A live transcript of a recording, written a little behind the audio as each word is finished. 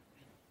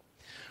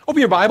Open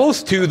your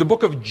Bibles to the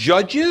book of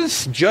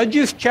Judges.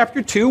 Judges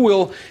chapter 2.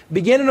 We'll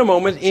begin in a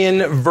moment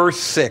in verse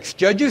 6.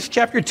 Judges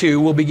chapter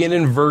 2 will begin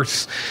in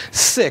verse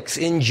 6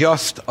 in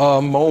just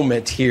a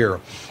moment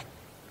here.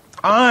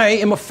 I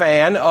am a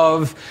fan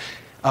of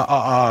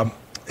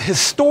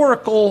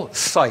historical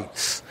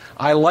sites.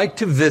 I like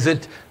to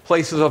visit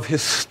places of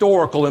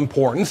historical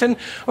importance. And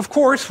of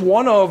course,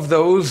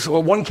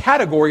 one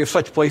category of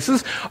such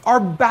places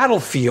are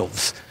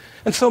battlefields.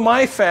 And so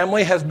my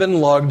family has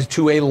been lugged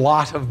to a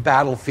lot of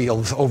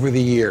battlefields over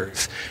the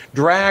years,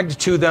 dragged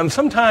to them,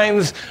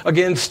 sometimes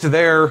against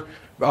their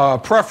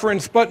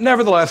preference, but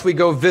nevertheless, we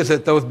go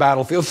visit those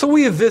battlefields. So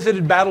we have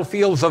visited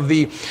battlefields of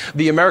the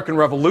American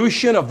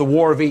Revolution, of the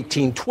War of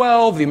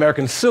 1812, the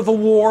American Civil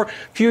War. A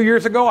few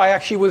years ago, I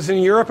actually was in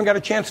Europe and got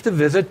a chance to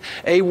visit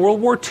a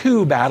World War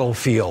II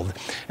battlefield.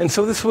 And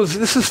so this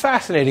is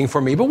fascinating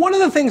for me. But one of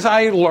the things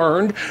I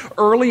learned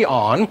early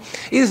on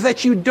is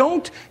that you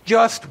don't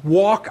just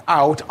walk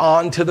out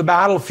onto the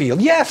battlefield.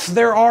 Yes,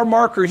 there are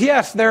markers.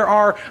 Yes, there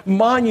are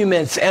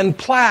monuments and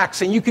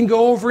plaques, and you can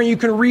go over and you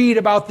can read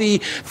about the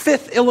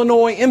 5th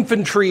Illinois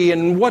Infantry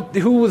and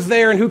who was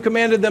there and who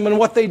commanded them and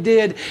what they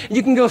did. And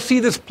you can go see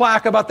this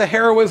plaque about the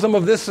heroism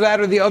of this, that,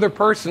 or the other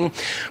person.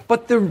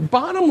 But the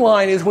bottom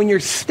line is when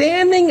you're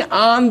standing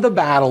on the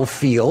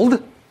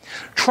battlefield,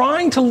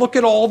 trying to look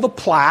at all the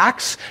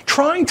plaques,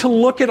 trying to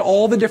look at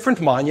all the different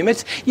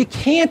monuments, you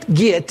can't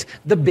get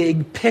the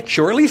big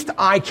picture. Or at least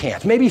I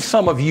can't. Maybe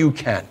some of you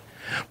can.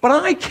 But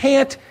I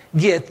can't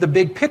get the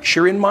big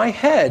picture in my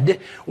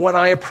head when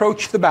I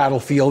approach the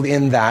battlefield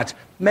in that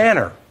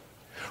manner.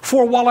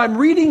 For while I'm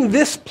reading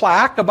this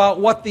plaque about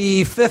what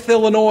the 5th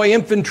Illinois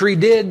Infantry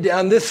did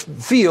on this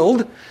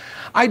field,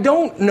 I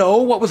don't know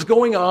what was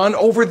going on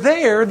over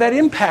there that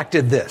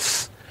impacted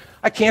this.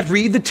 I can't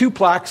read the two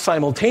plaques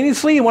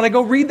simultaneously. And when I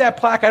go read that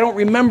plaque, I don't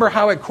remember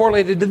how it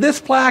correlated to this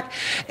plaque.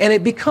 And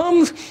it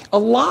becomes a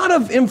lot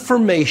of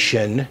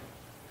information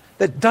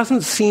that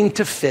doesn't seem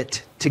to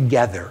fit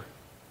together.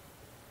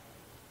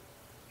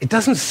 It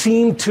doesn't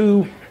seem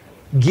to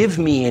give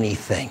me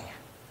anything.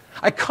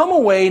 I come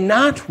away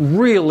not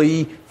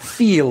really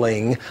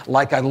feeling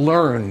like I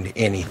learned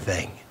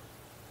anything.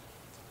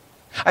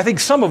 I think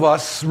some of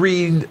us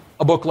read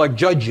a book like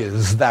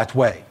Judges that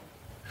way.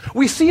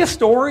 We see a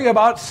story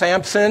about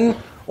Samson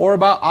or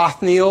about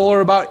Othniel or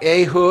about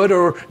Ehud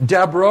or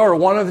Deborah or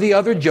one of the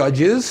other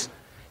judges,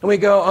 and we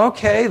go,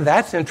 okay,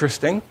 that's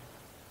interesting.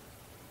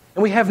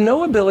 And we have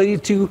no ability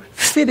to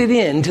fit it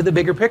into the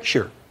bigger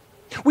picture.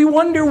 We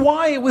wonder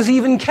why it was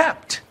even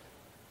kept.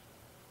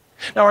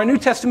 Now, our New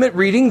Testament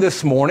reading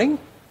this morning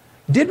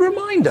did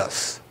remind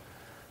us.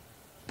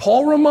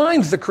 Paul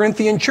reminds the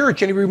Corinthian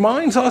church, and he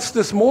reminds us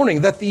this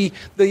morning that the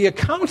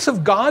accounts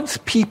of God's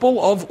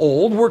people of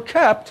old were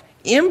kept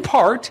in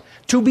part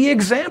to be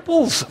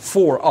examples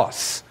for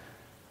us,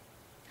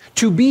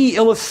 to be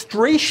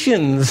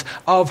illustrations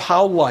of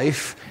how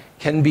life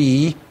can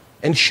be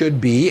and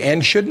should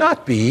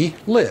not be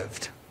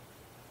lived.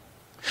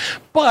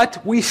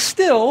 But we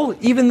still,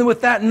 even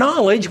with that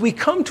knowledge, we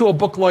come to a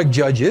book like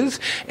Judges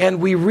and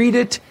we read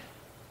it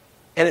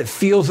and it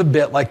feels a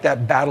bit like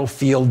that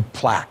battlefield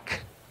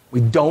plaque.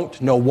 We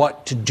don't know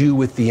what to do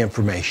with the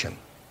information.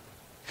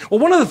 Well,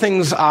 one of the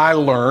things I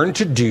learned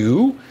to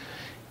do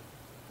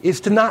is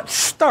to not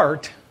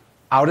start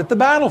out at the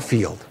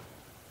battlefield.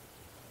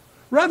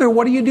 Rather,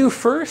 what do you do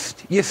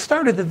first? You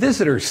start at the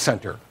visitors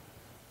center.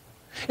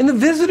 In the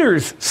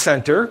visitors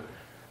center,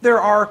 there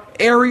are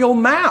aerial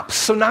maps,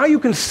 so now you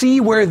can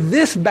see where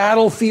this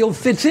battlefield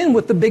fits in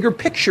with the bigger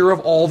picture of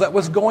all that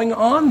was going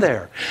on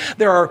there.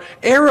 There are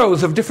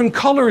arrows of different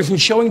colors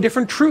and showing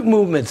different troop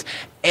movements.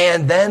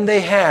 And then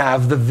they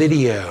have the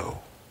video.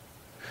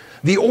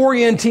 The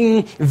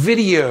orienting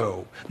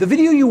video. The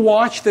video you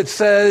watch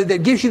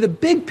that gives you the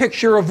big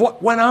picture of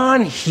what went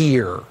on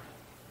here.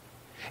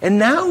 And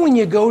now when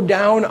you go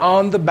down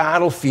on the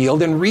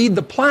battlefield and read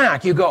the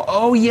plaque, you go,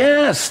 oh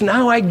yes,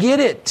 now I get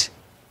it.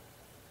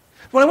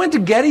 When I went to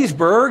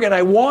Gettysburg and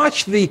I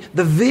watched the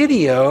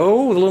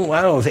video, it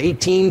was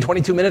 18,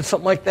 22 minutes,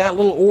 something like that,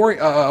 little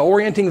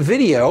orienting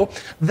video,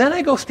 then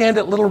I go stand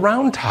at Little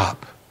Round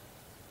Top.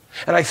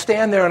 And I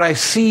stand there and I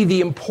see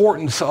the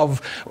importance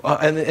of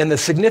and the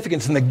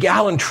significance and the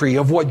gallantry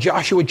of what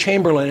Joshua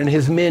Chamberlain and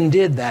his men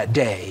did that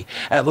day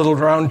at Little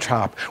Round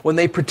Top when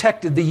they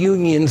protected the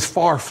Union's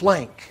far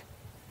flank.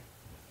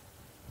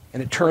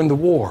 And it turned the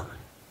war.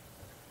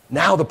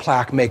 Now the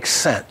plaque makes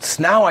sense.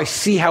 Now I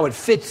see how it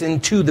fits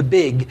into the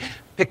big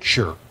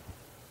picture.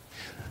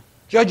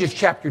 Judges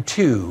chapter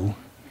 2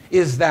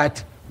 is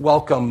that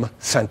welcome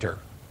center.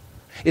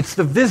 It's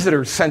the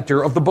visitor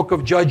center of the book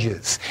of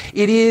Judges.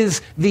 It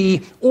is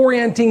the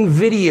orienting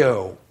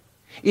video.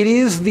 It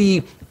is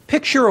the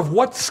picture of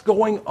what's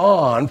going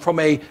on from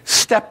a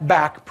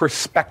step-back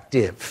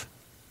perspective.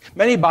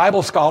 Many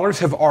Bible scholars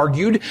have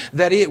argued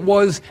that it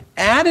was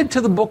added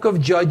to the book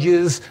of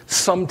Judges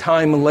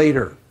sometime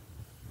later.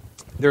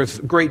 There's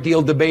a great deal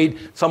of debate.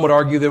 Some would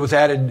argue that it was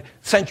added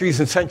centuries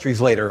and centuries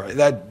later.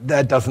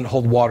 That doesn't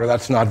hold water.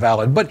 That's not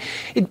valid. But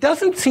it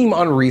doesn't seem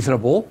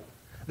unreasonable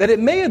that it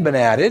may have been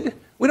added.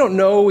 We don't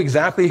know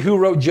exactly who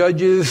wrote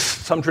Judges.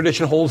 Some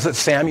tradition holds that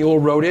Samuel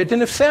wrote it.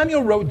 And if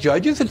Samuel wrote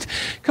Judges, it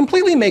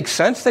completely makes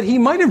sense that he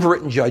might have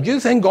written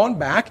Judges and gone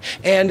back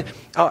and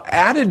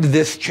added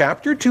this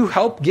chapter to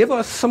help give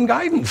us some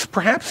guidance.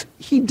 Perhaps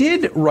he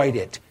did write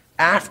it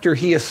after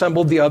he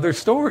assembled the other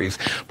stories.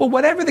 But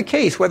whatever the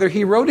case, whether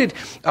he wrote it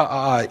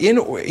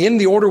in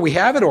the order we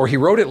have it or he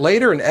wrote it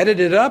later and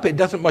edited it up, it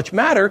doesn't much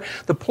matter.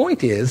 The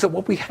point is that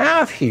what we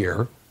have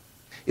here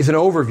is an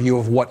overview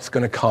of what's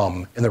going to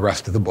come in the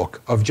rest of the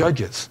book of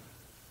Judges.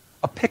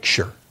 A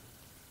picture,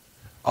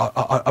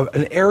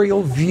 an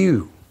aerial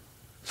view,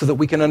 so that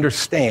we can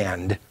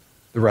understand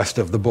the rest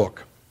of the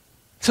book.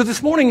 So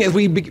this morning, as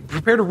we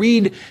prepare to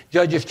read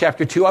Judges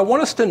chapter 2, I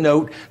want us to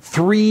note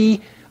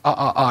three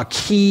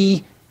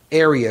key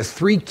areas,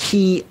 three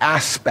key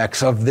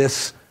aspects of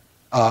this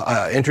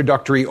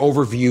introductory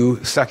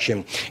overview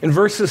section. In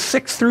verses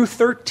 6 through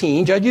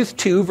 13, Judges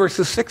 2,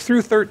 verses 6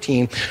 through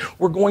 13,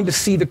 we're going to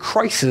see the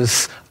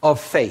crisis of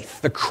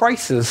faith. The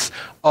crisis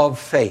of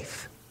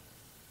faith.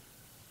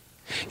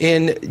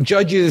 In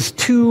Judges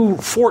 2,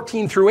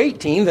 14 through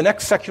 18, the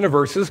next section of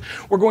verses,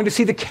 we're going to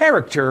see the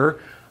character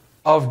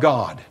of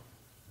God.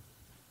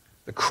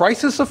 The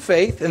crisis of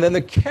faith, and then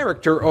the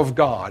character of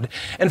God.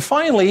 And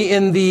finally,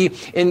 in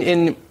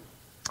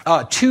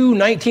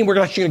 2:19, we're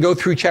actually going to go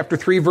through chapter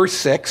 3, verse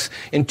 6.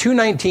 In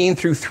 2:19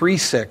 through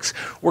 3:6,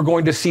 we're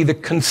going to see the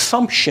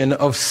consumption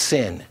of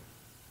sin.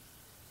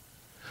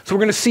 So we're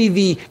going to see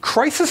the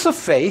crisis of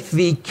faith,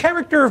 the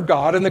character of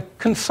God, and the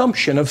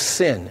consumption of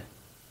sin.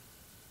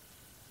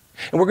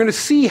 And we're going to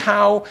see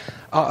how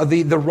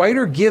the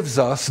writer gives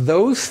us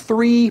those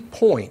 3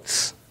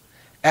 points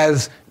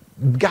as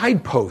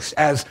guideposts,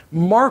 as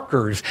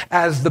markers,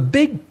 as the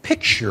big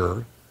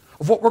picture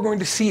of what we're going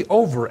to see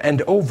over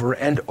and over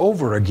and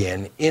over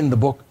again in the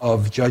book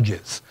of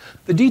Judges.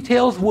 The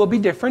details will be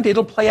different.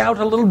 It'll play out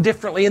a little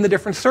differently in the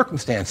different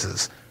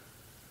circumstances.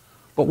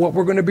 But what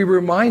we're going to be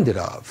reminded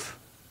of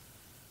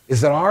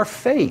is that our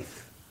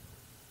faith,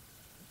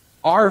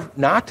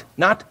 not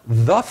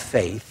the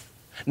faith,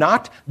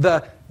 not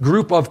the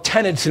group of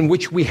tenets in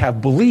which we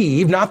have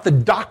believed, not the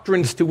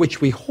doctrines to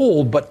which we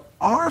hold, but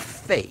our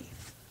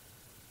faith,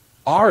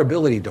 our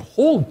ability to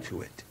hold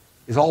to it,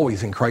 is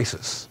always in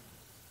crisis.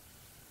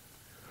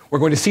 We're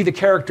going to see the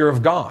character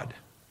of God,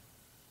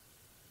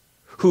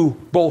 who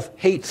both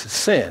hates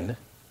sin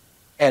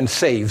and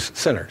saves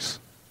sinners.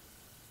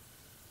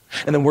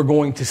 And then we're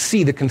going to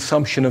see the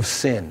consumption of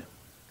sin,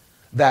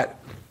 that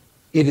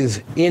it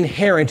is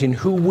inherent in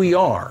who we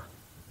are,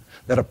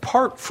 that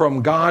apart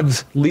from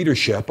God's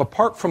leadership,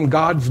 apart from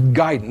God's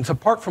guidance,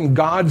 apart from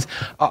God's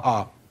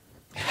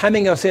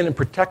hemming us in and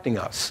protecting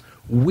us,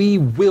 we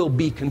will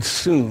be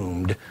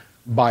consumed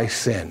by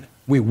sin.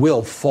 We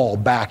will fall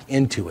back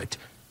into it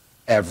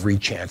every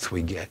chance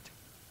we get.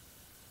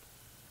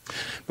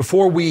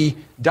 Before we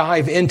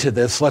dive into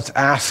this, let's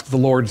ask the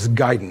Lord's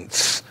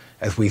guidance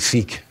as we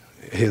seek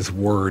his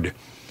word.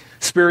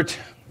 Spirit,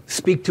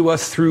 speak to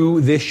us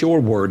through this, your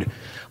word.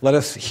 Let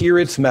us hear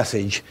its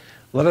message.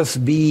 Let us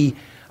be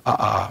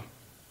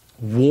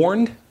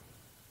warned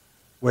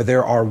where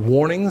there are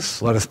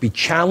warnings. Let us be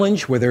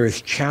challenged where there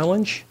is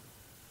challenge.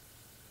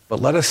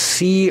 But let us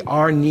see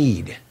our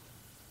need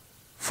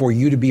for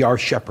you to be our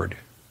shepherd,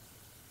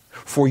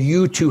 for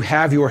you to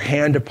have your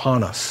hand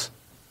upon us.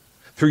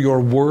 Through your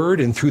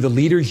word and through the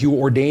leaders you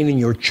ordain in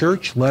your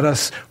church, let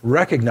us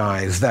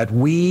recognize that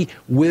we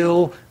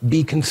will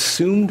be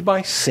consumed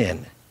by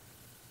sin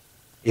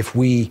if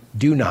we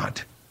do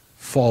not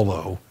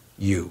follow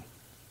you.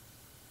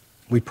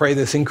 We pray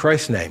this in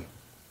Christ's name.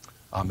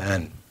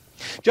 Amen.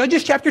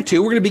 Judges chapter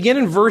 2, we're going to begin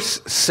in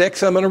verse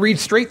 6. I'm going to read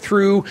straight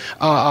through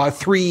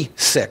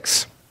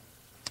 3:6.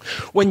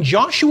 When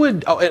Joshua,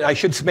 and I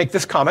should make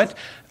this comment,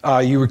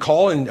 you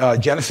recall in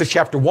Genesis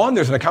chapter 1,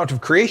 there's an account of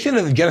creation,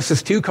 and then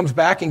Genesis 2 comes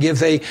back and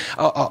gives a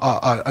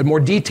more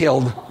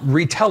detailed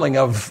retelling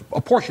of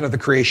a portion of the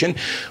creation.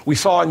 We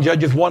saw in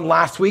Judges 1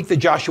 last week that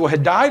Joshua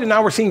had died, and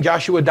now we're seeing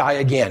Joshua die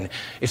again.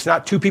 It's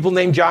not two people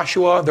named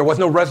Joshua. There was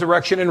no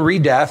resurrection and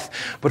re-death,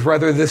 but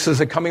rather this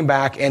is a coming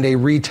back and a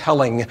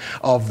retelling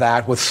of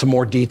that with some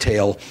more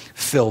detail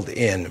filled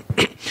in.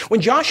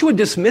 When Joshua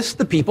dismissed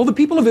the people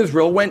of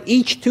Israel went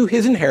each to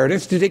his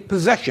inheritance to take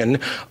possession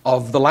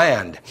of the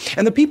land.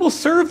 And the people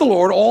served the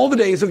Lord all the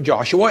days of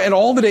Joshua and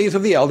all the days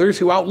of the elders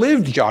who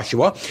outlived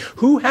Joshua,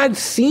 who had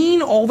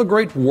seen all the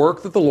great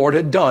work that the Lord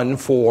had done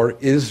for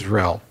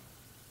Israel.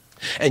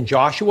 And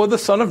Joshua the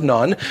son of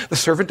Nun, the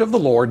servant of the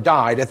Lord,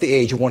 died at the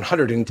age of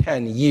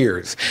 110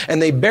 years. And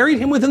they buried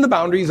him within the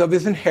boundaries of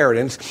his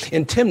inheritance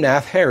in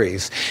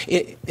Timnath-Heres,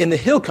 in the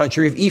hill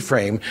country of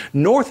Ephraim,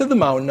 north of the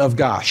mountain of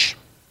Gash.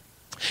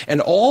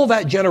 And all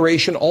that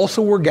generation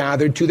also were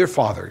gathered to their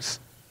fathers.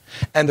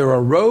 And there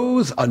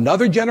arose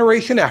another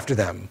generation after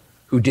them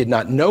who did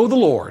not know the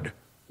Lord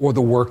or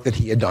the work that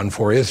he had done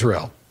for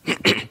Israel.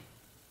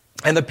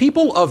 And the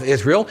people of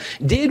Israel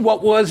did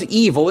what was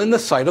evil in the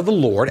sight of the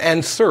Lord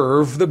and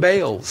served the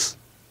Baals.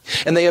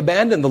 And they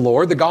abandoned the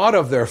Lord, the God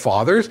of their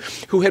fathers,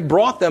 who had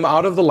brought them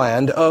out of the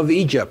land of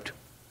Egypt.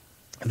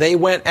 They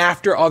went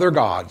after other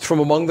gods from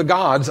among the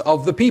gods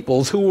of the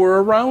peoples who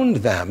were around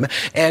them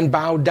and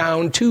bowed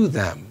down to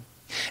them.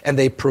 And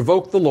they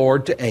provoked the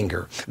Lord to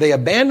anger. They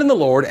abandoned the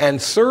Lord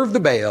and served the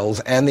Baals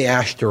and the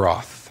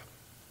Ashtaroth.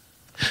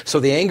 So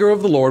the anger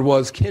of the Lord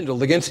was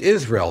kindled against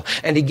Israel,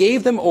 and he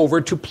gave them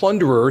over to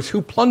plunderers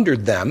who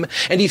plundered them,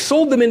 and he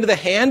sold them into the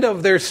hand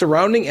of their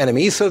surrounding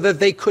enemies so that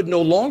they could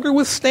no longer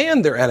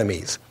withstand their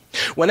enemies.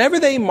 Whenever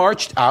they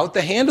marched out,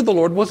 the hand of the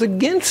Lord was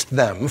against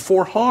them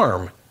for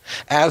harm,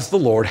 as the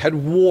Lord had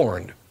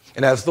warned,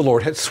 and as the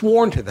Lord had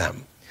sworn to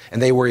them,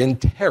 and they were in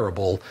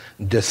terrible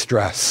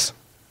distress.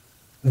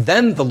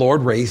 Then the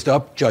Lord raised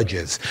up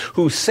judges,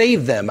 who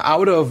saved them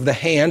out of the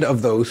hand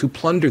of those who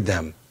plundered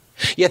them.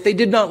 Yet they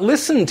did not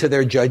listen to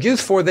their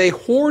judges, for they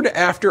whored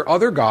after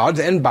other gods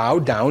and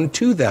bowed down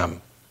to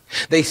them.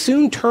 They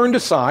soon turned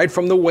aside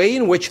from the way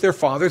in which their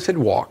fathers had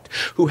walked,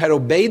 who had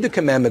obeyed the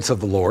commandments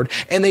of the Lord,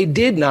 and they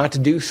did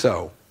not do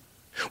so.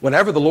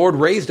 Whenever the Lord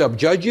raised up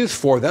judges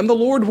for them, the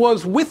Lord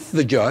was with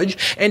the judge,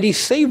 and he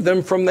saved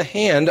them from the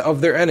hand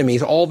of their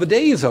enemies all the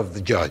days of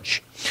the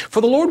judge.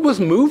 For the Lord was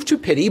moved to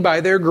pity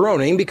by their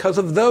groaning because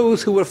of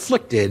those who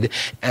afflicted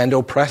and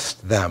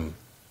oppressed them.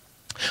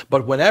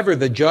 But whenever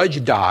the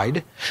judge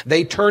died,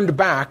 they turned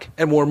back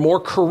and were more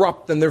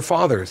corrupt than their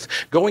fathers,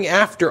 going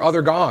after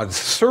other gods,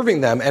 serving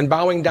them and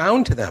bowing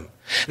down to them.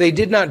 They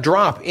did not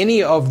drop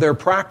any of their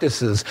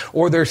practices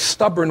or their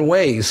stubborn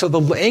ways. So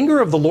the anger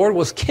of the Lord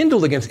was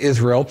kindled against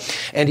Israel,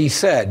 and he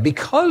said,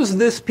 because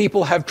this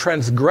people have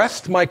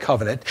transgressed my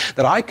covenant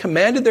that I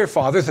commanded their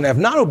fathers and have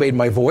not obeyed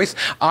my voice,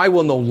 I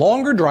will no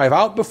longer drive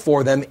out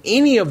before them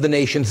any of the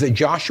nations that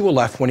Joshua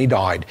left when he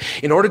died,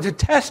 in order to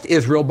test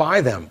Israel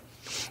by them.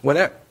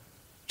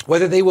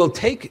 Whether they will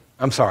take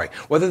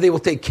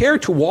care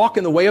to walk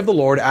in the way of the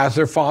Lord as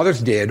their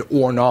fathers did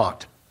or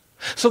not.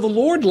 So the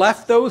Lord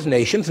left those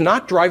nations,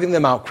 not driving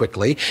them out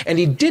quickly, and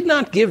he did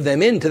not give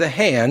them into the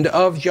hand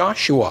of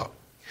Joshua.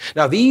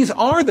 Now these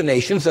are the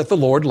nations that the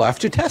Lord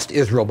left to test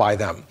Israel by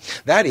them.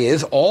 That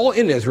is, all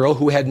in Israel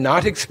who had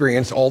not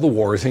experienced all the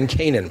wars in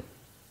Canaan.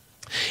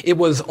 It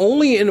was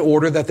only in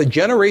order that the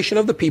generation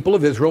of the people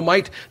of Israel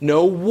might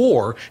know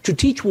war, to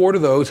teach war to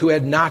those who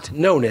had not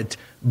known it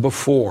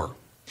before.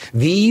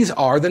 These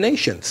are the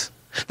nations: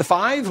 the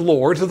 5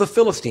 lords of the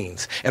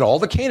Philistines, and all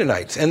the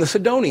Canaanites, and the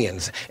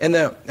Sidonians, and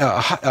the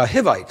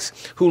Hivites,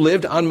 who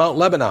lived on Mount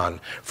Lebanon,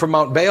 from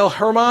Mount Baal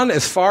Hermon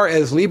as far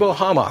as Lebo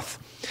Hamath.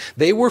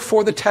 They were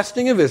for the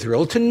testing of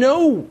Israel, to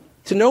know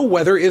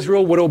whether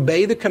Israel would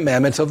obey the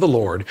commandments of the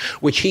Lord,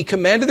 which he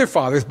commanded their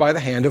fathers by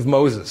the hand of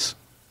Moses.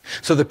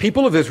 So the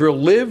people of Israel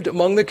lived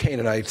among the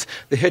Canaanites,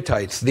 the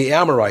Hittites, the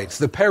Amorites,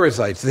 the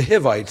Perizzites, the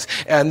Hivites,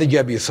 and the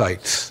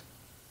Jebusites.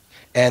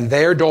 And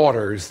their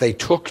daughters they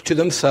took to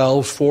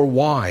themselves for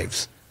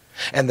wives,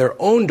 and their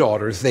own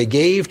daughters they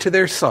gave to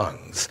their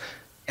sons,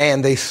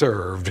 and they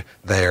served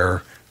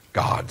their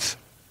gods.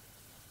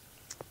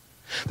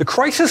 The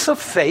crisis of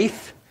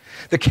faith,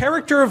 the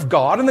character of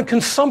God, and the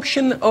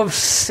consumption of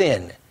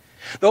sin.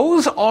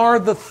 Those are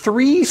the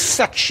 3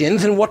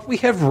 sections in what we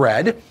have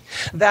read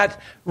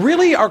that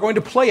really are going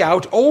to play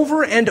out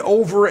over and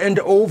over and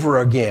over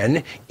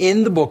again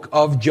in the book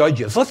of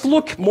Judges. Let's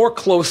look more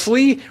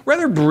closely,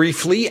 rather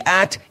briefly,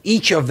 at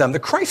each of them. The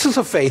crisis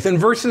of faith in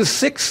verses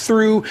 6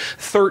 through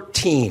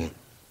 13.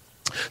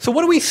 So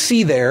what do we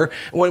see there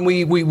when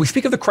we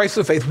speak of the crisis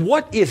of faith?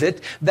 What is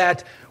it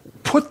that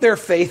put their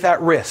faith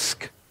at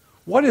risk?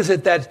 What is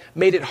it that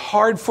made it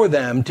hard for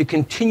them to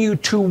continue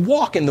to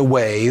walk in the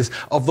ways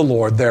of the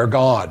Lord their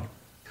God?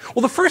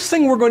 Well, the first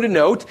thing we're going to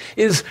note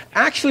is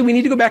actually we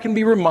need to go back and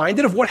be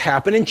reminded of what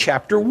happened in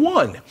chapter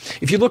 1.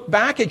 If you look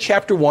back at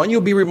chapter 1,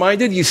 you'll be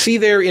reminded, you see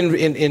there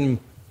in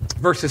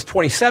verses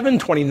 27,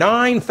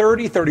 29,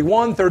 30,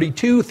 31,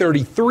 32,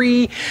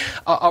 33,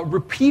 a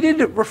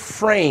repeated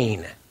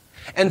refrain.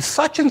 And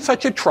such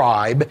a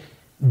tribe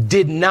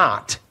did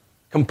not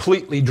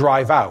completely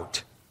drive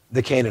out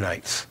the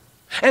Canaanites.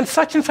 And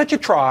such a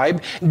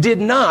tribe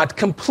did not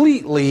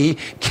completely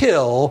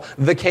kill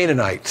the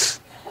Canaanites.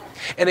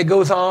 And it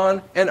goes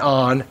on and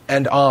on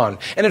and on.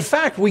 And in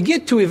fact, we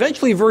get to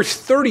eventually verse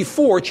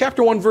 34,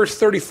 chapter 1, verse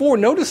 34.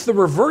 Notice the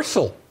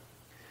reversal.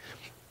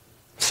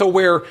 So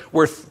where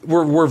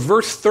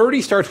verse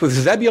 30 starts with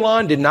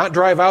Zebulun did not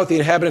drive out the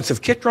inhabitants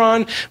of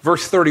Kitron.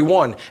 Verse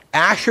 31,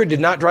 Asher did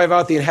not drive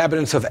out the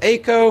inhabitants of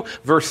Acco.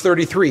 Verse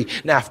 33,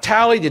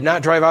 Naphtali did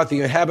not drive out the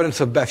inhabitants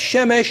of Beth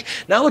Shemesh.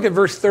 Now look at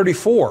verse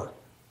 34.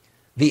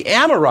 The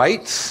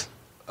Amorites,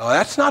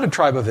 that's not a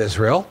tribe of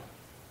Israel.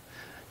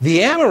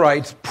 The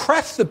Amorites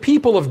pressed the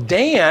people of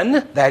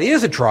Dan, that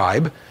is a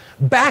tribe,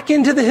 back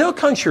into the hill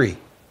country.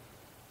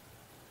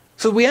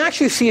 So we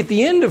actually see at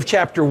the end of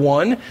chapter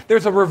 1,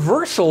 there's a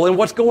reversal in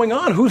what's going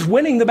on, who's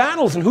winning the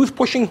battles and who's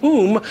pushing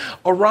whom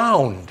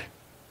around.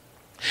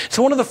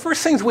 So one of the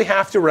first things we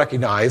have to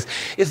recognize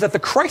is that the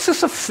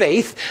crisis of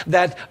faith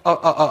that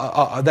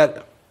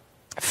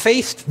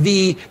faced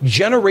the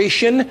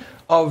generation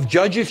of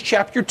Judges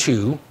chapter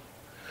 2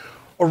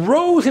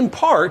 arose in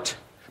part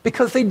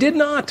because they did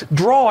not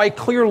draw a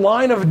clear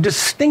line of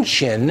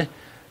distinction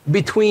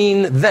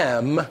between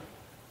them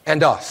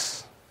and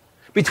us,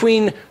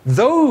 between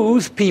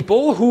those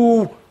people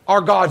who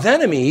are God's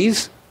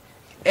enemies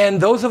and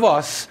those of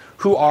us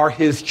who are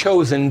his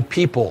chosen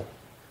people.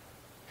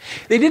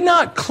 They did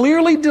not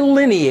clearly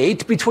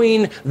delineate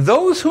between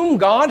those whom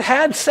God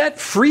had set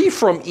free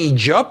from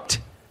Egypt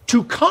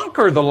to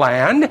conquer the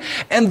land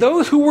and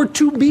those who were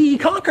to be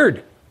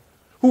conquered,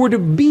 who were to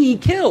be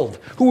killed,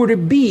 who were to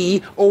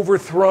be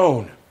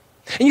overthrown.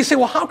 And you say,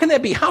 well, how can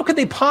that be? How could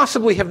they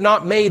possibly have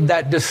not made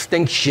that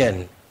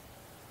distinction?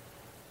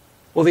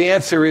 Well, the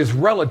answer is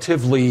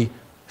relatively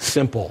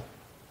simple.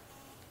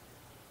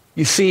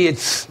 You see,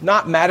 it's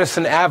not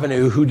Madison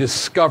Avenue who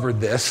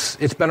discovered this.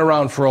 It's been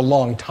around for a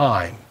long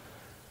time.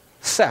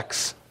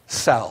 Sex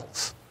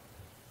sells.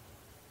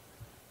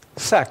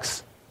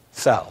 Sex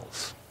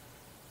sells.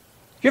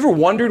 You ever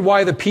wondered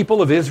why the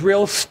people of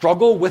Israel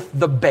struggle with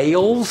the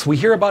Baals? We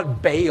hear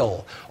about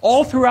Baal.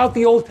 All throughout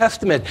the Old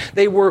Testament,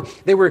 they were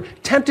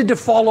tempted to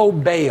follow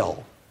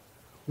Baal.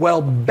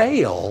 Well,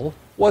 Baal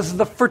was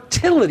the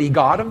fertility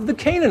god of the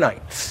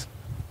Canaanites.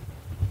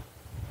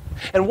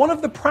 And one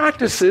of the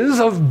practices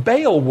of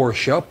Baal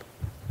worship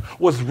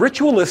was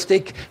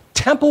ritualistic,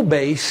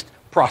 temple-based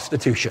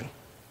prostitution.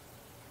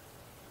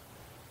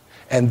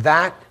 And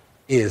that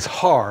is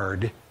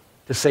hard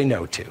to say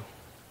no to.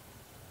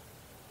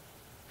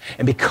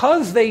 And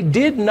because they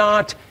did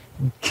not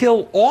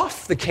kill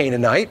off the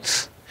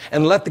Canaanites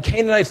and let the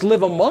Canaanites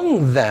live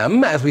among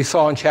them, as we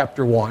saw in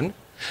chapter 1,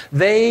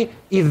 they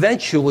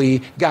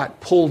eventually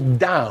got pulled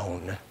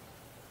down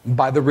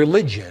by the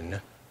religion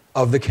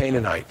of the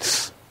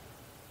Canaanites.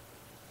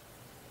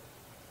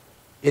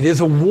 It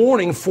is a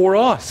warning for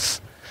us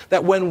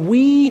that when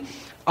we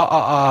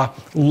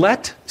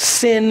let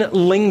sin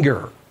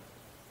linger,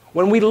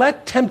 when we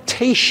let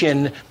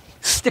temptation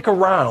stick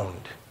around,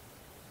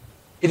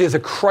 it is a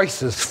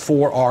crisis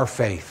for our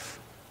faith.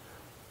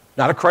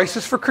 Not a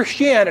crisis for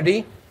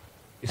Christianity.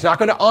 It's not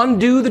going to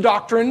undo the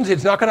doctrines.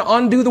 It's not going to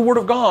undo the Word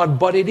of God,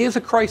 but it is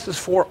a crisis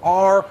for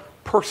our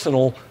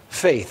personal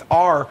faith,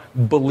 our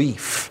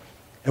belief,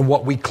 and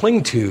what we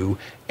cling to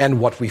and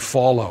what we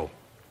follow.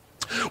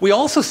 We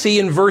also see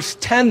in verse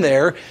 10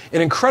 there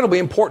an incredibly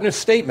important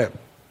statement.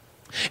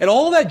 And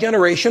all that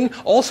generation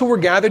also were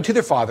gathered to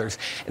their fathers.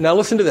 And now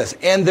listen to this.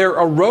 And there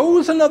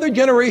arose another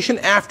generation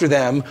after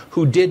them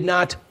who did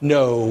not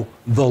know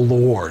the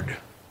Lord.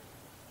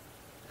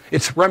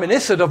 It's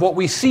reminiscent of what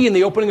we see in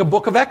the opening of the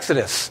book of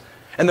Exodus.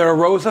 And there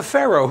arose a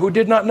Pharaoh who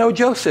did not know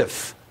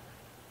Joseph.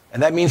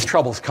 And that means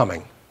trouble's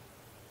coming.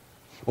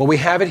 Well, we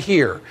have it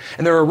here.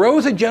 And there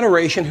arose a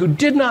generation who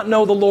did not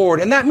know the Lord.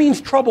 And that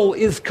means trouble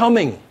is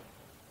coming.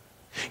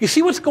 You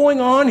see, what's going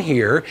on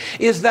here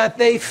is that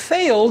they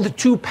failed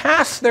to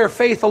pass their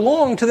faith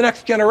along to the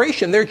next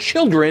generation. Their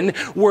children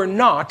were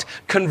not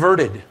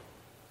converted.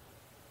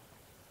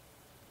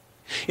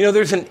 You know,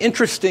 there's an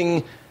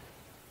interesting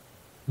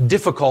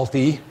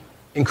difficulty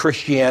in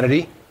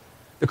Christianity.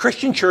 The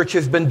Christian church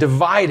has been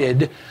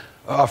divided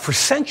for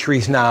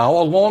centuries now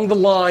along the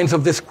lines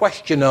of this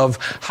question of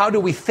how do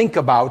we think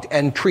about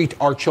and treat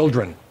our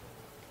children.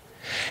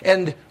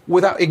 And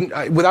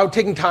without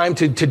taking time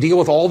to deal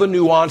with all the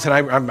nuance, and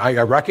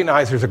I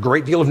recognize there's a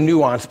great deal of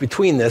nuance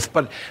between this,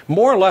 but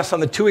more or less on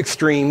the two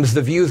extremes,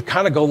 the views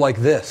kind of go like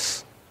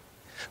this.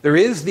 There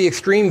is the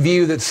extreme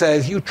view that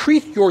says you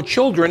treat your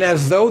children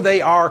as though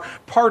they are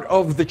part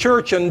of the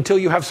church until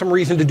you have some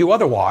reason to do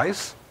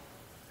otherwise.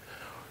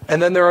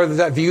 And then there is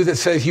that view that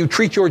says you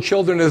treat your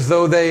children as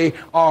though they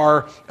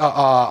are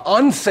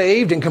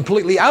unsaved and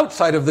completely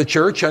outside of the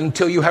church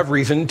until you have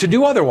reason to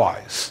do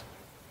otherwise.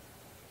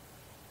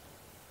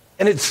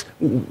 And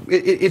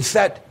it's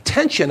that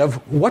tension of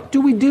what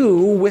do we do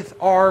with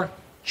our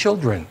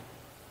children?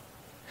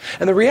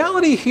 And the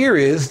reality here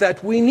is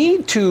that we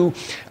need to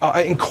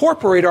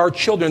incorporate our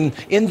children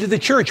into the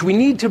church. We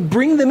need to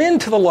bring them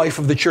into the life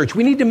of the church.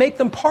 We need to make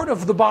them part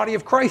of the body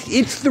of Christ.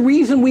 It's the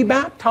reason we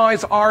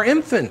baptize our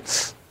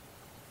infants.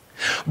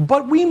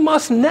 But we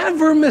must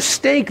never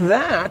mistake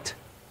that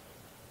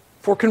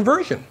for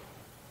conversion.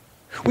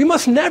 We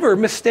must never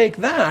mistake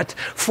that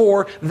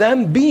for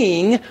them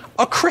being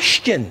a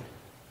Christian.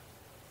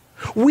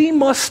 We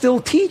must still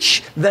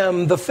teach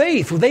them the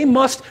faith. They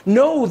must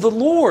know the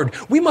Lord.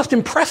 We must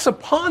impress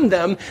upon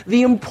them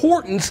the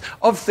importance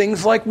of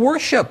things like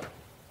worship.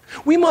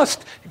 We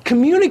must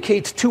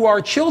communicate to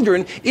our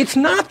children, it's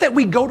not that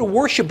we go to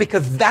worship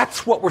because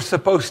that's what we're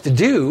supposed to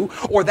do,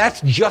 or that's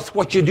just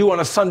what you do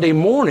on a Sunday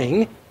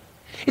morning.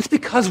 It's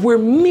because we're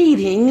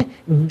meeting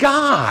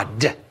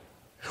God.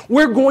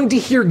 We're going to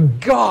hear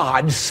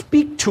God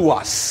speak to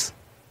us.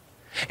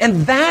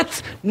 And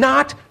that's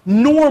not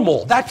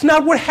normal. That's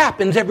not what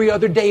happens every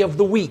other day of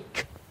the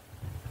week.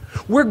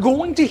 We're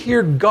going to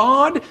hear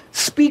God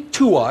speak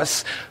to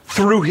us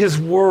through His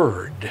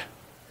Word.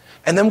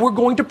 And then we're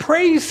going to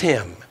praise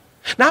Him.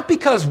 Not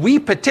because we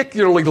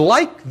particularly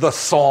like the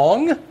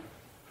song,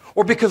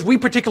 or because we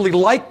particularly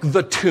like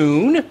the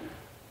tune,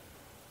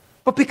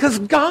 but because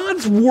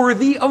God's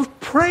worthy of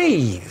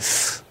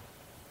praise.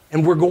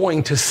 And we're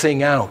going to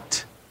sing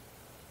out.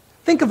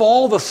 Think of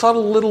all the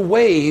subtle little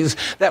ways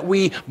that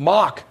we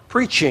mock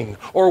preaching,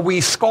 or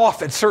we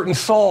scoff at certain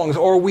songs,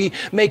 or we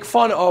make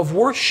fun of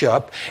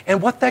worship,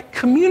 and what that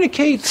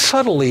communicates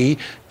subtly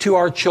to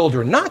our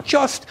children, not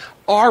just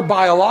our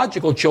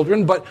biological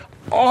children, but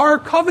our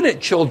covenant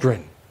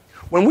children.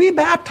 When we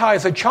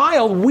baptize a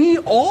child, we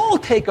all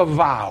take a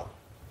vow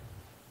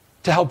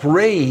to help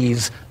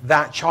raise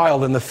that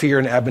child in the fear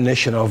and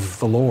admonition of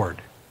the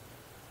Lord.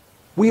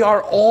 We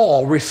are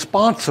all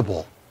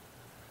responsible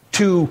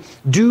to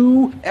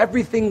do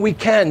everything we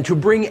can to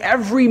bring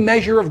every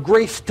measure of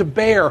grace to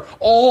bear,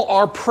 all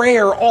our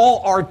prayer,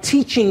 all our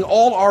teaching,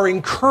 all our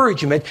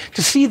encouragement,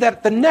 to see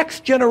that the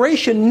next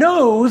generation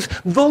knows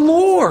the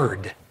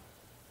Lord,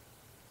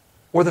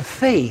 or the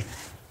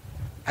faith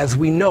as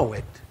we know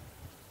it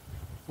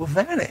will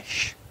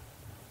vanish.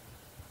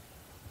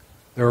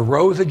 There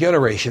arose a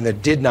generation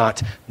that did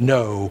not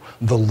know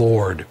the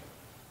Lord.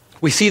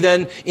 We see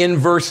then in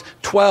verse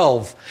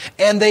 12,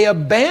 and they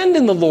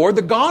abandoned the Lord,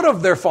 the God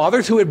of their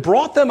fathers, who had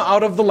brought them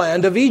out of the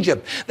land of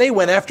Egypt. They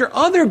went after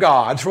other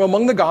gods from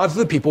among the gods of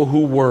the people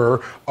who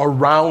were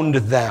around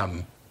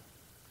them.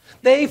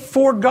 They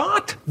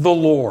forgot the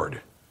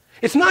Lord.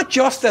 It's not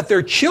just that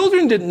their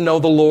children didn't know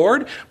the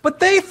Lord, but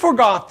they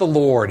forgot the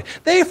Lord.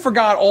 They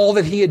forgot all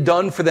that he had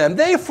done for them.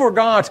 They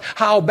forgot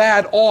how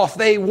bad off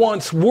they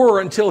once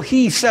were until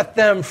he set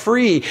them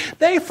free.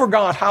 They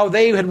forgot how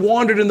they had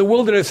wandered in the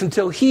wilderness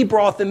until he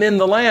brought them in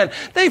the land.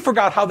 They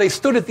forgot how they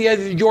stood at the edge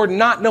of the Jordan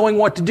not knowing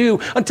what to do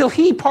until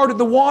he parted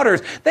the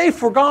waters. They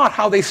forgot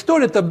how they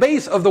stood at the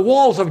base of the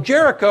walls of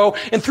Jericho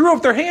and threw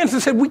up their hands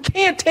and said, "We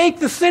can't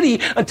take the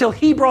city," until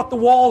he brought the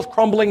walls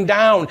crumbling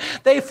down.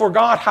 They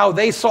forgot how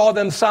they saw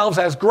themselves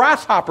as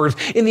grasshoppers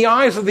in the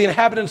eyes of the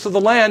inhabitants of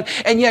the land,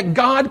 and yet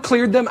God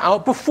cleared them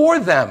out before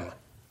them.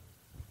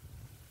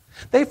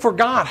 They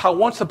forgot how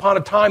once upon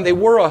a time they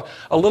were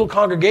a little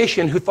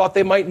congregation who thought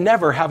they might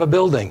never have a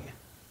building,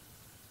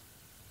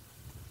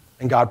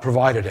 and God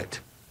provided it.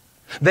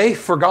 They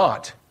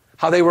forgot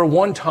how they were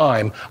one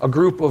time a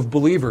group of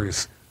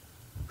believers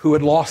who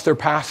had lost their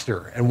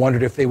pastor and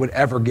wondered if they would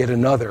ever get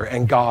another,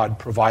 and God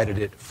provided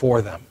it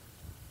for them.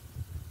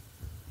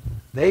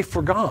 They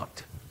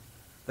forgot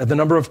that the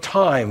number of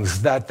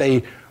times that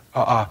they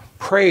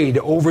prayed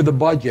over the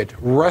budget,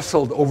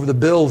 wrestled over the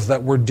bills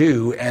that were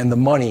due, and the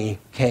money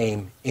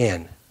came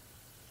in.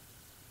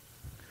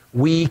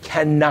 We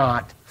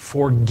cannot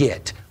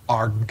forget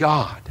our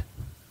God.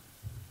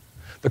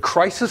 The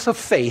crisis of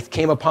faith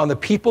came upon the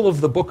people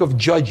of the book of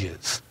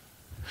Judges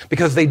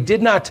because they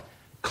did not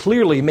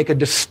clearly make a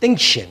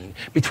distinction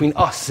between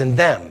us and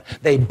them.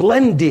 They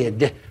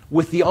blended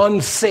with the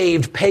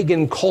unsaved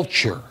pagan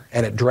culture,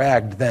 and it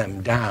dragged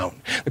them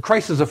down. The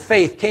crisis of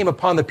faith came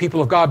upon the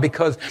people of God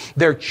because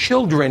their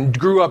children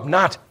grew up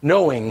not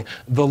knowing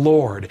the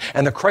Lord.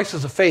 And the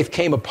crisis of faith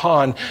came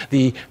upon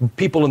the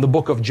people in the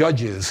book of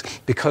Judges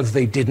because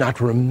they did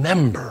not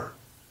remember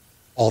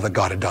all that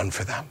God had done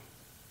for them.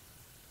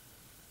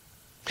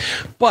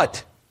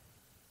 But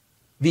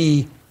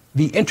the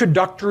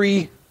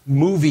introductory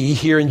movie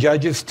here in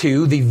Judges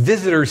 2, the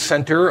visitor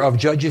center of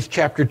Judges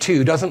chapter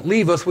 2, doesn't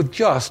leave us with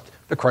just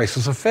the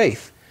crisis of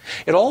faith.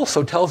 It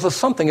also tells us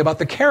something about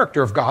the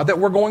character of God that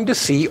we're going to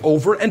see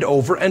over and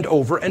over and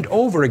over and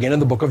over again in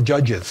the book of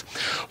Judges.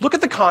 Look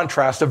at the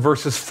contrast of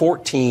verses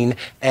 14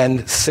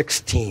 and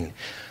 16.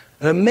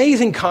 An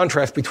amazing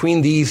contrast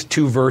between these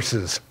two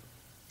verses.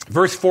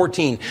 Verse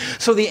 14,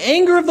 so the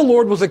anger of the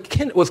Lord was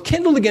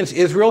kindled against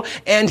Israel,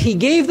 and he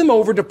gave them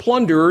over to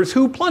plunderers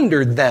who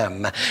plundered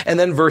them. And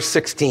then verse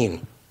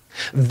 16,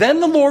 then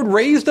the Lord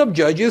raised up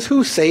judges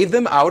who saved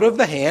them out of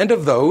the hand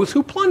of those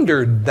who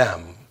plundered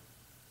them.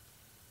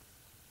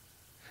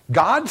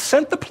 God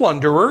sent the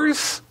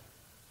plunderers,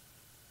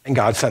 and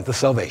God sent the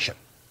salvation.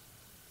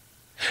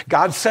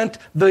 God sent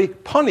the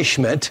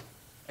punishment,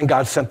 and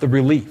God sent the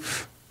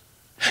relief.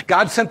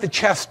 God sent the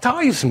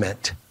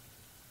chastisement,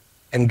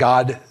 and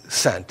God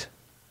sent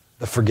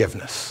the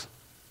forgiveness.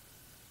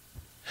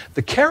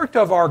 The character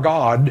of our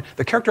God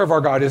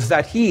is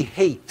that he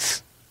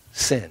hates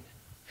sin,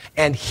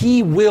 and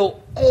he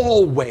will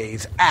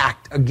always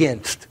act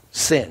against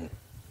sin.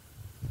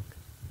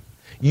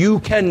 You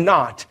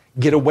cannot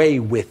get away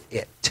with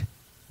it.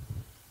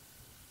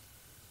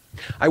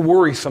 I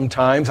worry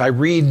sometimes. I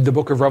read the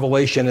book of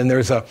Revelation, and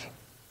there's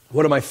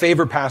one of my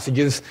favorite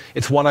passages.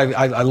 It's one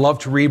I love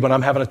to read when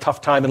I'm having a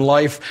tough time in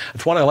life.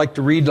 It's one I like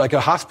to read like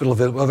a hospital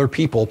of other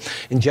people.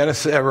 In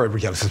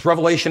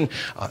Revelation,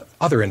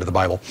 other end of the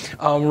Bible,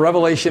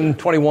 Revelation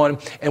 21,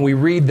 and we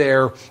read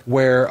there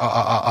where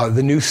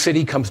the new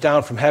city comes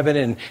down from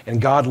heaven,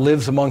 and God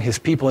lives among his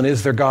people and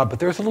is their God. But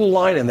there's a little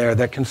line in there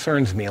that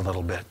concerns me a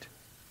little bit.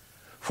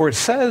 For it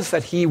says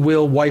that he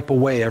will wipe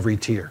away every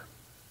tear.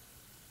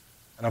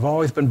 And I've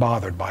always been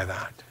bothered by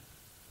that,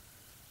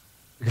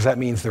 because that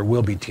means there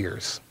will be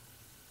tears.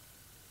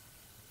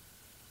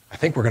 I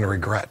think we're going to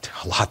regret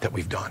a lot that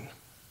we've done.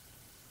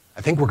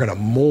 I think we're going to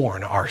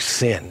mourn our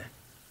sin.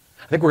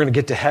 I think we're going to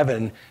get to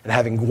heaven and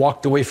having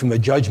walked away from the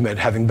judgment,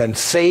 having been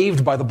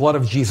saved by the blood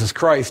of Jesus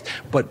Christ,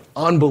 but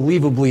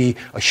unbelievably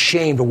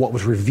ashamed of what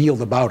was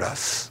revealed about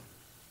us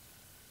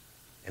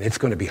And it's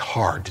going to be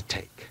hard to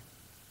take.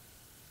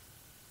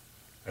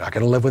 You're not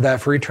going to live with that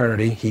for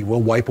eternity. He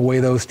will wipe away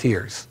those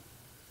tears.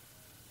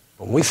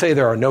 When we say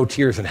there are no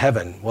tears in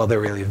heaven, well, there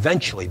will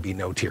eventually be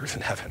no tears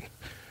in heaven.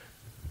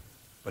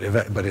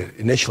 But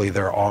initially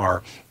there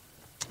are.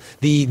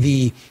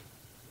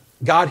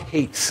 God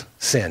hates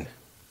sin,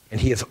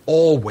 and he is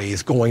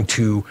always going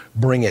to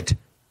bring it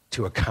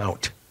to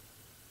account.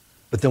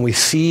 But then we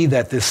see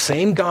that this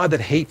same God that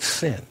hates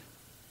sin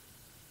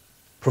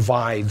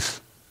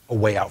provides a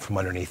way out from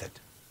underneath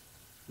it.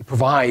 He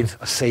provides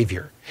a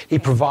Savior. He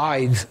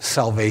provides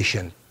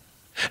salvation.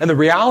 And the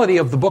reality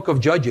of the book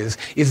of Judges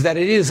is that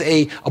it is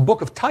a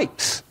book of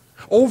types.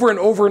 Over and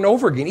over and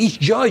over again, each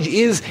judge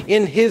is,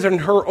 in his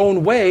and her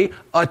own way,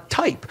 a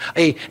type,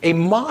 a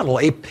model,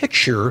 a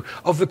picture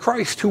of the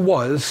Christ who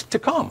was to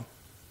come,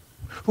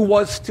 who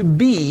was to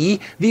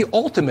be the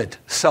ultimate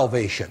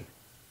salvation,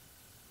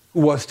 who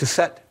was to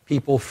set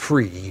people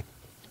free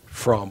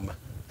from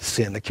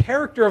sin. The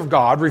character of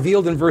God,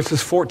 revealed in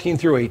verses 14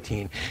 through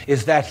 18,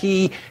 is that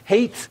he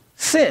hates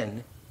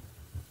sin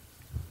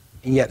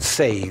and yet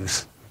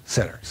saves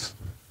sinners.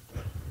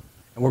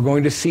 And we're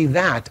going to see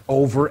that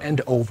over and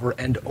over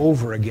and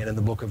over again in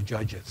the book of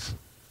Judges.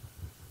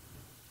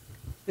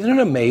 Isn't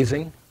it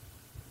amazing?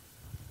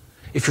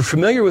 If you're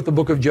familiar with the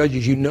book of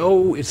Judges, you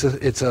know it's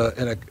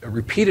a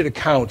repeated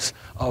accounts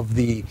of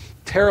the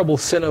terrible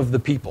sin of the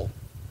people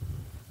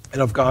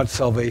and of God's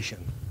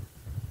salvation.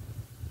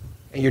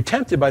 And you're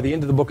tempted by the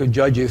end of the book of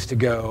Judges to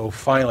go,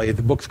 finally,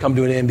 the book's come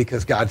to an end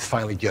because God's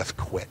finally just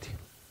quit.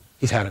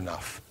 He's had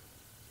enough.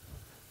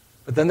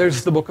 But then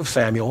there's the book of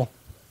Samuel,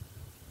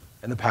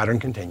 and the pattern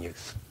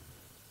continues.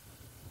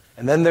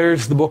 And then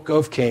there's the book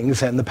of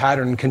Kings, and the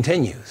pattern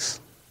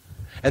continues.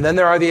 And then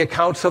there are the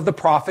accounts of the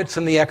prophets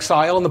and the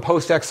exile and the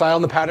post-exile,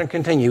 and the pattern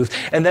continues.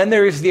 And then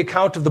there is the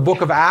account of the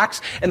book of Acts,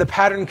 and the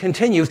pattern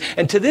continues.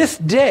 And to this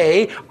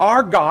day,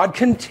 our God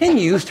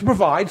continues to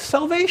provide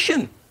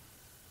salvation.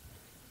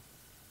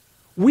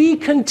 We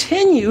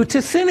continue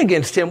to sin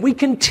against him. We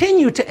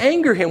continue to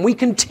anger him. We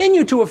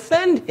continue to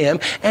offend him,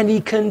 and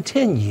he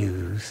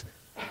continues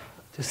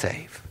to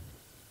save.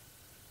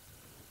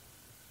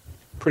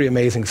 Pretty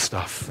amazing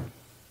stuff.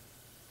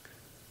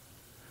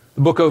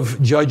 The book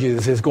of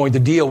Judges is going to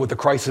deal with the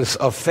crisis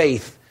of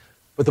faith,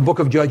 but the book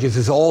of Judges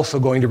is also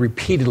going to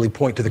repeatedly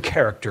point to the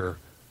character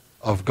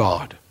of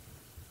God.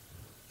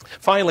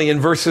 Finally, in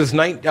verses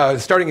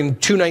starting in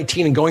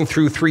 2:19 and going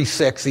through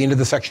 3:6, the end of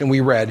the section we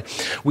read,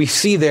 we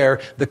see there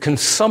the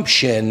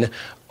consumption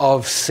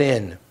of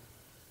sin.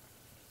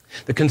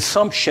 The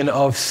consumption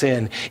of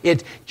sin.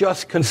 It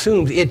just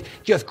consumes, it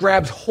just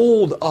grabs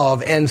hold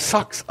of and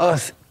sucks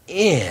us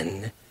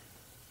in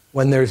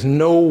when there's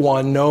no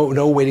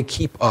way to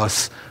keep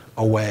us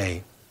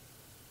away.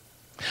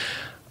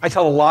 I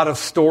tell a lot of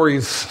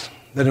stories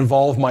that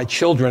involve my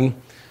children,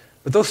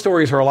 but those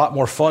stories are a lot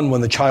more fun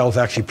when the child's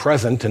actually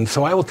present, and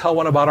so I will tell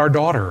one about our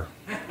daughter.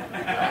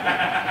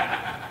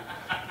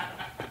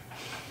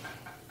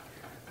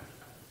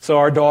 So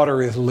our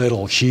daughter is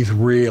little. She's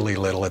really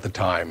little at the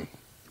time.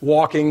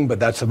 Walking, but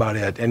that's about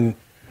it. And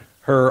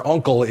her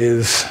uncle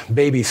is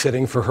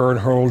babysitting for her and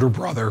her older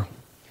brother.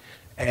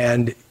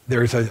 And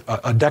there's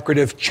a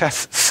decorative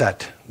chess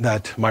set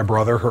that my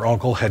brother, her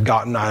uncle, had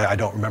gotten. I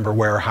don't remember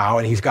where or how,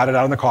 and he's got it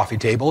out on the coffee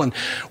table. And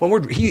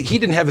when he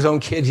didn't have his own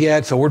kids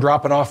yet, so we're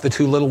dropping off the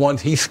two little ones.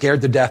 He's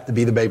scared to death to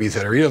be the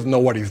babysitter. He doesn't know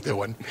what he's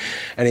doing.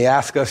 And he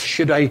asked us,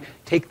 should I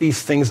take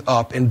these things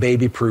up and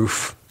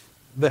baby-proof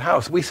the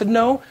house? We said,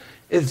 no,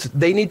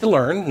 they need to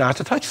learn not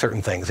to touch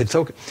certain things. It's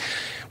okay.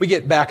 We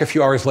get back a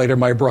few hours later.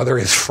 My brother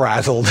is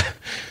frazzled.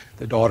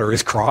 The daughter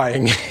is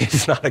crying.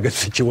 It's not a good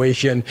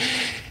situation.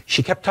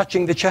 She kept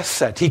touching the chess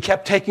set. He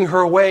kept taking her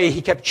away.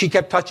 She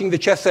kept touching the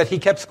chess set. He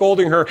kept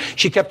scolding her.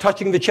 She kept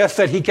touching the chess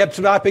set. He kept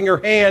slapping her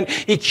hand.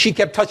 She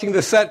kept touching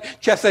the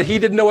chess set. He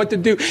didn't know what to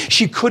do.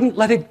 She couldn't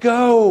let it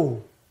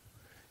go.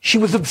 She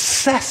was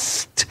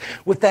obsessed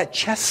with that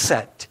chess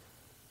set.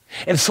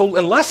 And so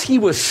unless he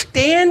was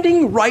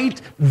standing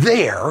right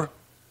there,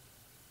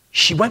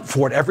 she went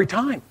for it every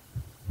time.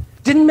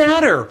 Didn't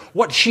matter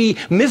what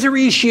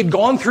miseries she had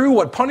gone through,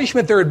 what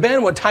punishment there had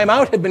been, what time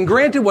out had been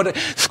granted, what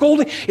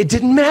scolding. It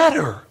didn't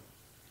matter.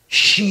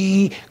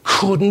 She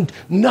couldn't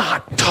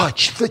not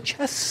touch the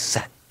chess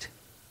set.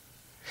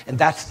 And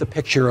that's the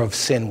picture of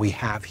sin we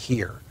have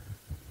here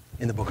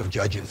in the book of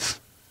Judges.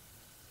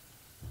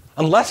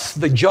 Unless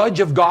the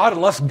judge of God,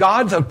 unless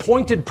God's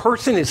appointed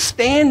person is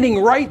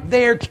standing right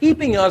there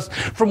keeping us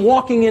from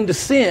walking into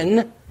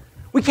sin,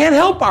 we can't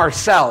help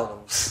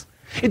ourselves.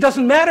 It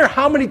doesn't matter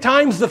how many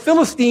times the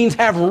Philistines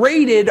have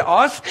raided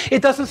us.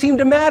 It doesn't seem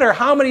to matter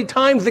how many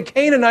times the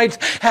Canaanites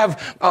have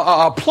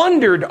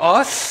plundered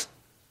us.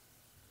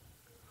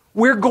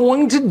 We're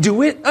going to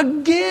do it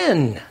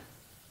again.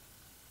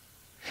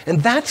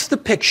 And that's the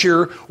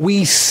picture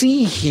we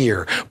see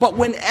here. But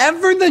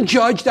whenever the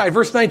judge died,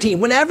 verse 19,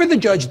 whenever the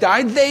judge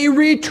died,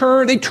 they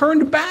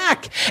turned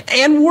back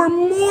and were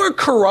more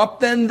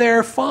corrupt than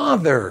their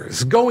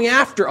fathers, going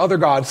after other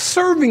gods,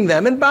 serving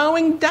them and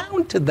bowing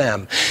down to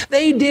them.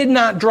 They did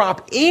not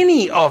drop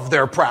any of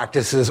their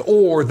practices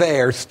or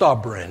their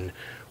stubborn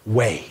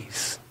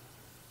ways.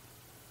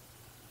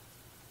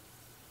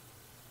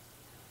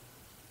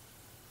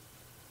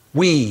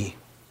 We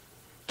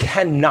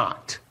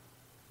cannot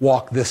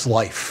walk this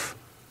life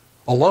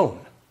alone.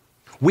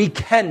 We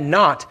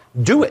cannot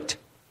do it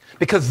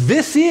because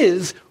this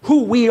is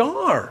who we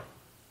are.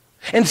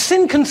 And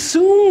sin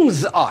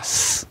consumes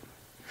us.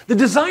 The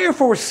desire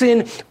for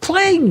sin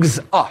plagues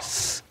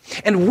us.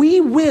 And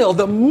we will,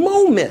 the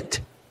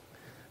moment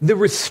the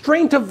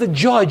restraint of the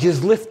judge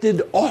is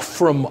lifted off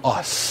from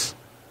us,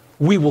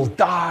 we will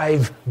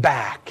dive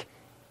back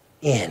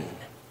in.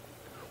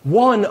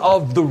 One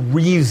of the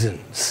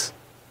reasons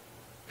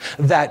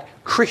that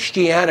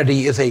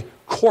Christianity is a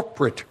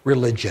corporate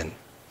religion,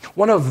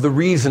 one of the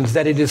reasons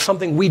that it is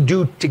something we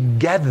do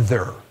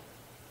together,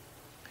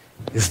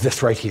 is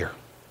this right here.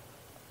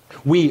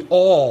 We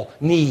all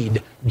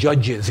need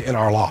judges in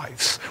our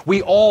lives.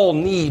 We all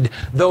need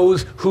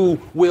those who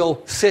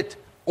will sit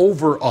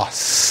over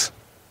us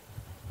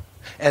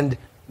and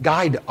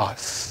guide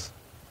us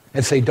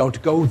and say,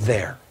 don't go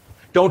there.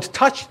 Don't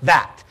touch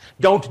that.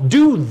 Don't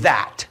do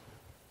that.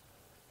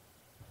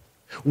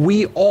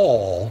 We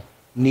all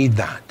need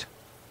that.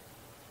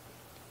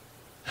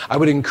 I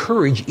would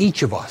encourage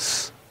each of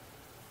us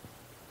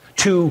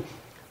to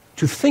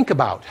think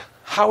about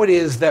how it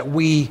is that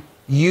we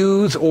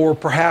use or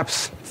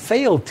perhaps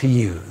fail to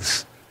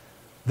use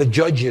the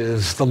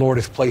judges the Lord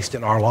has placed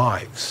in our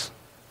lives,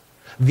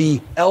 the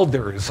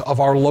elders of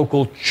our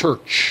local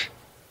church,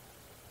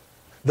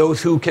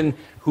 those who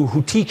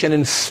teach and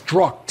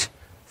instruct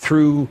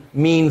through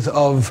means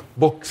of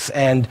books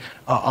and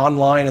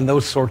online and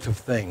those sorts of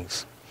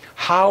things.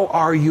 How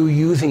are you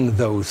using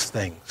those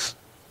things?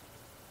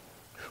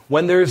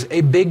 When there's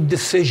a big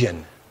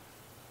decision,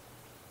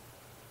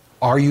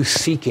 are you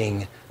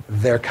seeking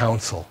their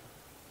counsel?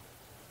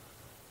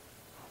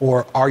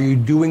 Or are you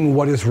doing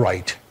what is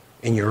right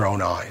in your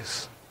own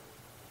eyes?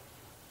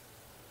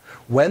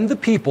 When the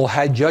people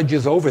had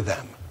judges over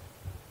them,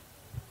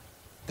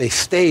 they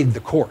stayed the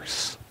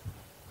course.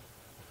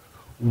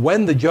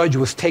 When the judge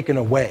was taken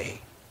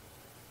away,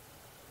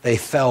 they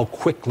fell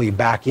quickly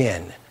back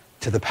in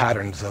to the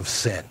patterns of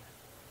sin.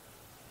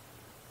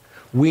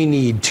 We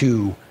need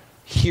to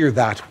hear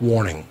that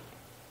warning.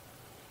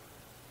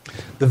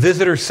 The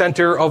visitor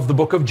center of the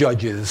book of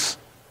Judges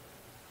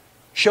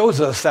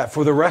shows us that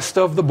for the rest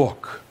of the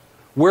book,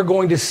 we're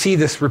going to see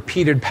this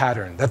repeated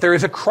pattern, that there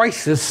is a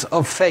crisis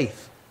of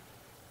faith.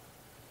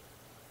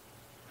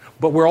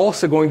 But we're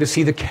also going to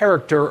see the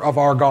character of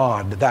our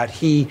God, that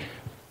he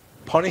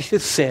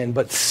punishes sin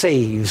but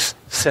saves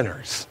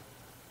sinners.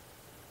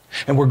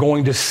 And we're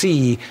going to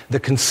see the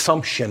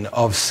consumption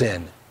of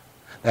sin.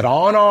 That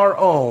on our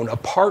own,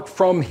 apart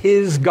from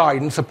his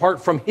guidance,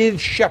 apart from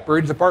his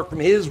shepherds, apart from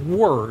his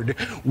word,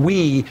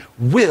 we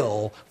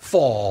will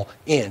fall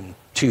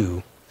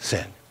into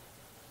sin.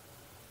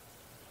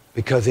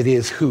 Because it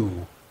is who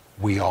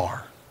we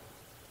are.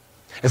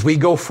 As we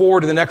go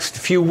forward in the next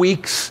few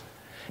weeks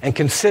and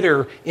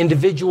consider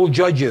individual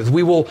judges,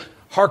 we will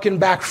hearken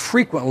back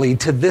frequently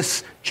to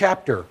this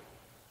chapter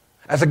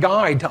as a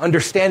guide to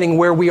understanding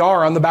where we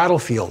are on the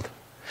battlefield,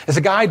 as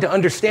a guide to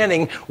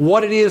understanding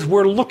what it is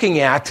we're looking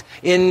at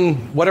in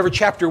whatever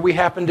chapter we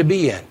happen to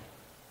be in.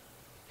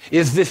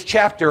 Is this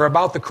chapter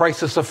about the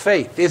crisis of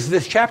faith? Is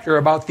this chapter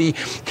about the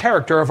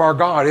character of our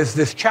God? Is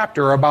this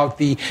chapter about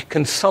the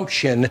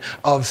consumption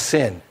of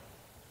sin?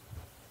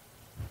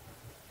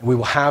 And we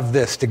will have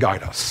this to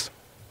guide us.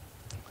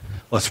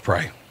 Let's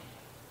pray.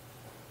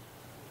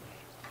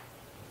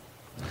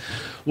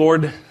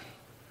 Lord,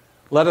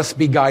 let us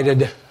be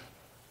guided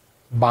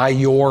by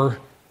your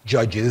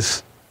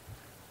judges,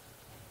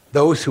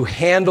 those who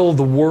handle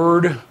the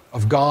word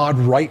of God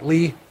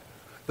rightly,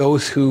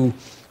 those who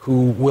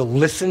will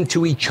listen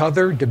to each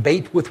other,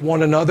 debate with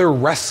one another,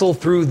 wrestle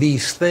through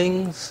these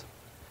things,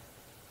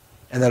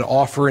 and then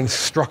offer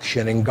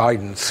instruction and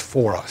guidance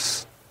for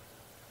us.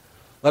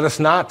 Let us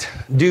not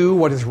do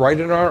what is right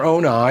in our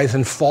own eyes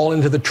and fall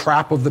into the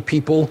trap of the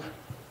people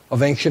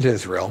of ancient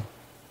Israel,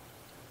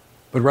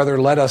 but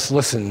rather let us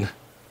listen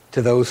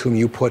to those whom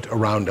you put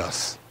around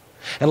us.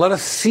 And let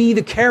us see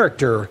the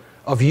character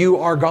of you,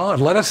 our God.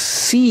 Let us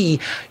see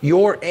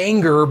your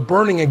anger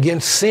burning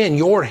against sin,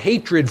 your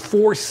hatred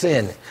for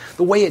sin,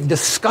 the way it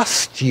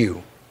disgusts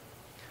you.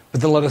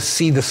 But then let us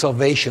see the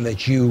salvation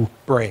that you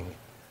bring,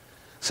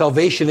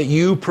 salvation that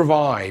you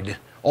provide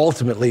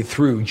ultimately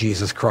through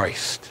Jesus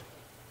Christ.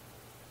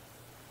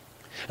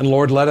 And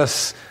Lord, let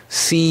us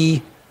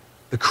see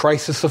the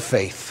crisis of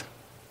faith,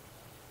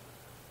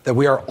 that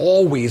we are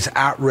always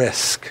at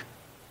risk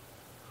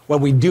when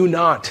we do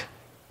not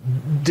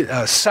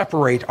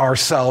separate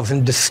ourselves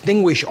and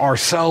distinguish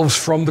ourselves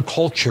from the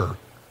culture.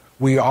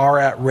 We are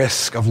at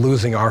risk of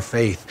losing our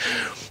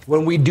faith.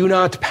 when we do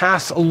not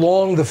pass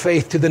along the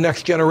faith to the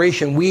next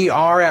generation, we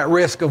are at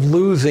risk of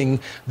losing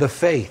the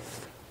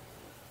faith.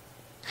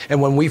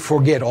 And when we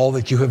forget all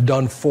that you have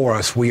done for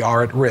us, we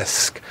are at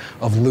risk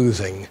of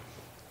losing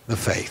the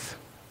faith.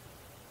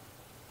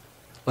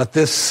 Let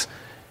this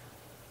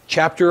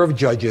chapter of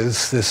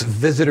Judges, this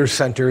visitor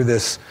center,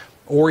 this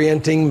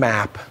orienting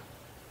map,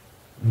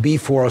 be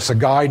for us a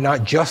guide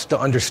not just to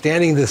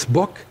understanding this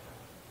book,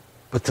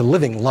 but to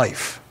living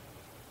life.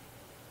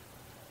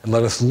 And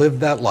let us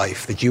live that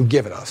life that you've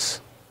given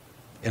us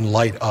in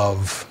light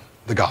of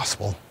the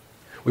gospel.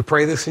 We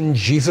pray this in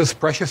Jesus'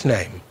 precious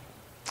name.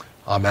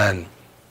 Amen.